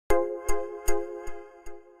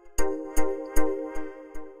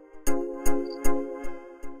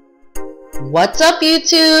What's up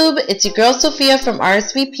YouTube? It's your girl Sophia from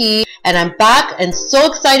RSVP and I'm back and so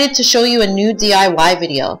excited to show you a new DIY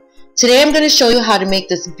video. Today I'm going to show you how to make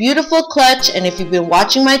this beautiful clutch, and if you've been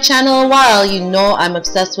watching my channel a while, you know I'm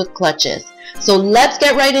obsessed with clutches. So let's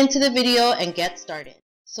get right into the video and get started.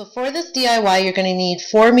 So for this DIY you're going to need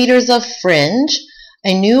 4 meters of fringe,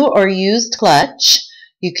 a new or used clutch.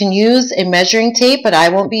 You can use a measuring tape, but I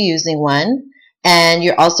won't be using one. And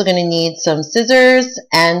you're also going to need some scissors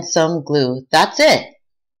and some glue. That's it.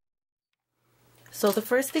 So the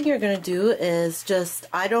first thing you're going to do is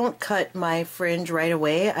I don't cut my fringe right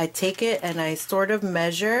away. I take it and I sort of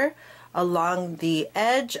measure along the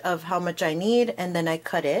edge of how much I need, and then I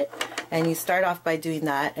cut it. And you start off by doing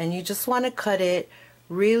that, and you just want to cut it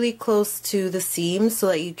really close to the seam so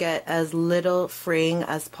that you get as little fraying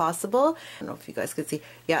as possible. I don't know if you guys can see.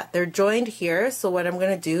 Yeah, they're joined here. So what I'm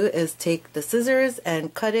going to do is take the scissors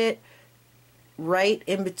and cut it right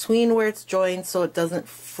in between where it's joined so it doesn't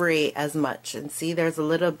fray as much. And see, there's a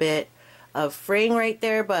little bit of fraying right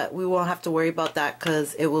there, but we won't have to worry about that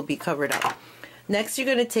because it will be covered up. Next, you're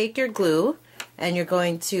going to take your glue and you're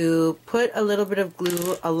going to put a little bit of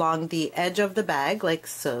glue along the edge of the bag like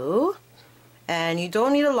so. And you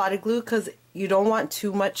don't need a lot of glue because you don't want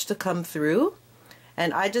too much to come through.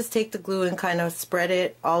 And I just take the glue and kind of spread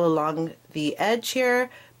it all along the edge here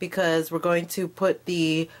because we're going to put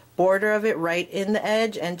the border of it right in the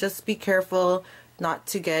edge, and just be careful not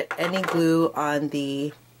to get any glue on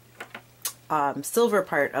the silver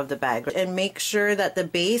part of the bag. And make sure that the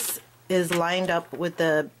base is lined up with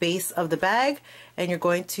the base of the bag, and you're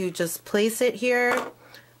going to just place it here,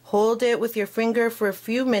 hold it with your finger for a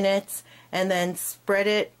few minutes, and then spread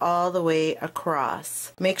it all the way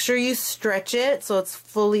across. Make sure you stretch it so it's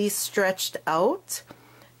fully stretched out,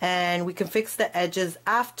 and we can fix the edges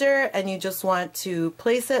after. And you just want to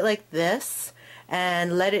place it like this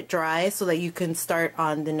and let it dry so that you can start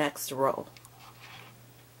on the next row.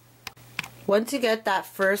 Once you get that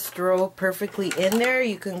first row perfectly in there,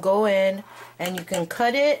 you can go in and you can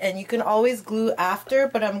cut it, and you can always glue after,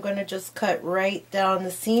 but I'm going to just cut right down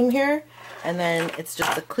the seam here, and then it's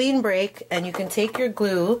just a clean break. And you can take your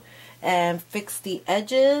glue and fix the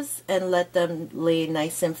edges and let them lay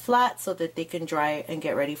nice and flat so that they can dry and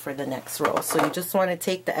get ready for the next row. So you just want to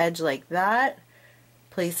take the edge like that,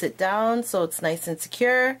 place it down so it's nice and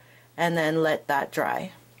secure, and then let that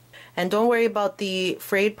dry. And don't worry about the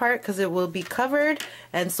frayed part because it will be covered,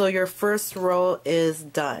 and so your first row is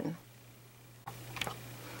done.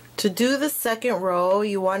 To do the second row,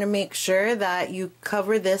 you want to make sure that you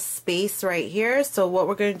cover this space right here. So what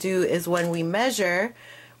we're going to do is when we measure,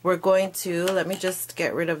 we're going to, let me just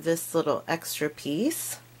get rid of this little extra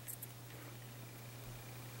piece.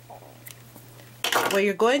 What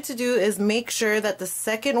you're going to do is make sure that the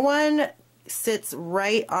second one sits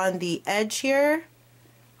right on the edge here.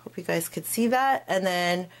 Hope you guys could see that. And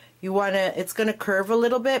then you want to, it's going to curve a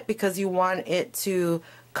little bit because you want it to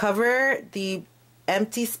cover the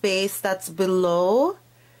empty space that's below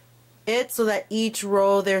it so that each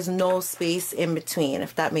row there's no space in between,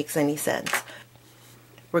 if that makes any sense.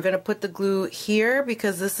 We're going to put the glue here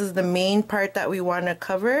because this is the main part that we want to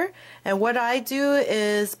cover. And what I do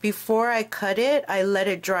is before I cut it, I let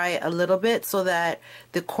it dry a little bit so that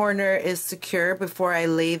the corner is secure before I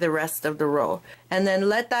lay the rest of the row. And then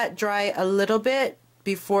let that dry a little bit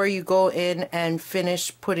before you go in and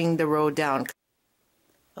finish putting the row down.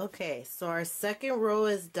 Okay, so our second row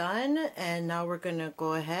is done, and now we're going to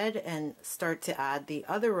go ahead and start to add the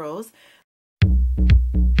other rows.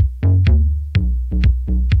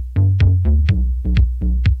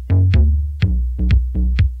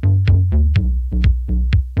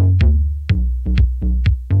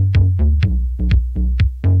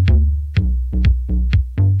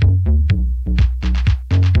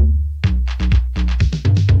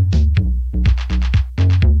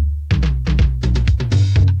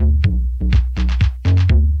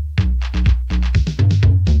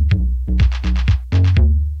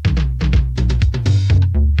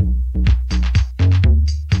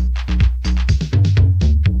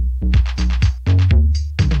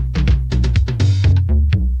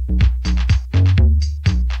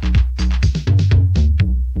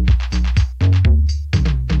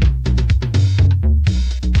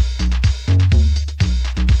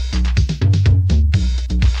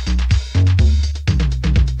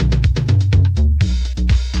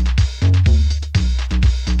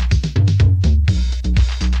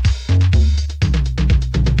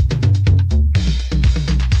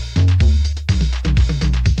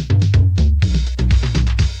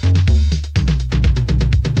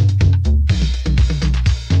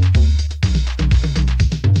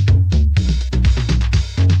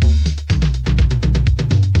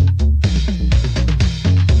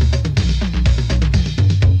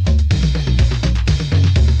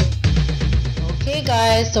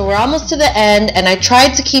 guys, so we're almost to the end, and I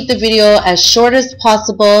tried to keep the video as short as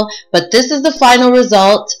possible, but this is the final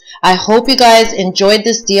result. I hope you guys enjoyed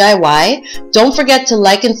this DIY. Don't forget to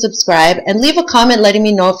like and subscribe, and leave a comment letting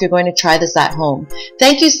me know if you're going to try this at home.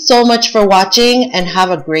 Thank you so much for watching, and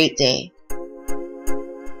have a great day.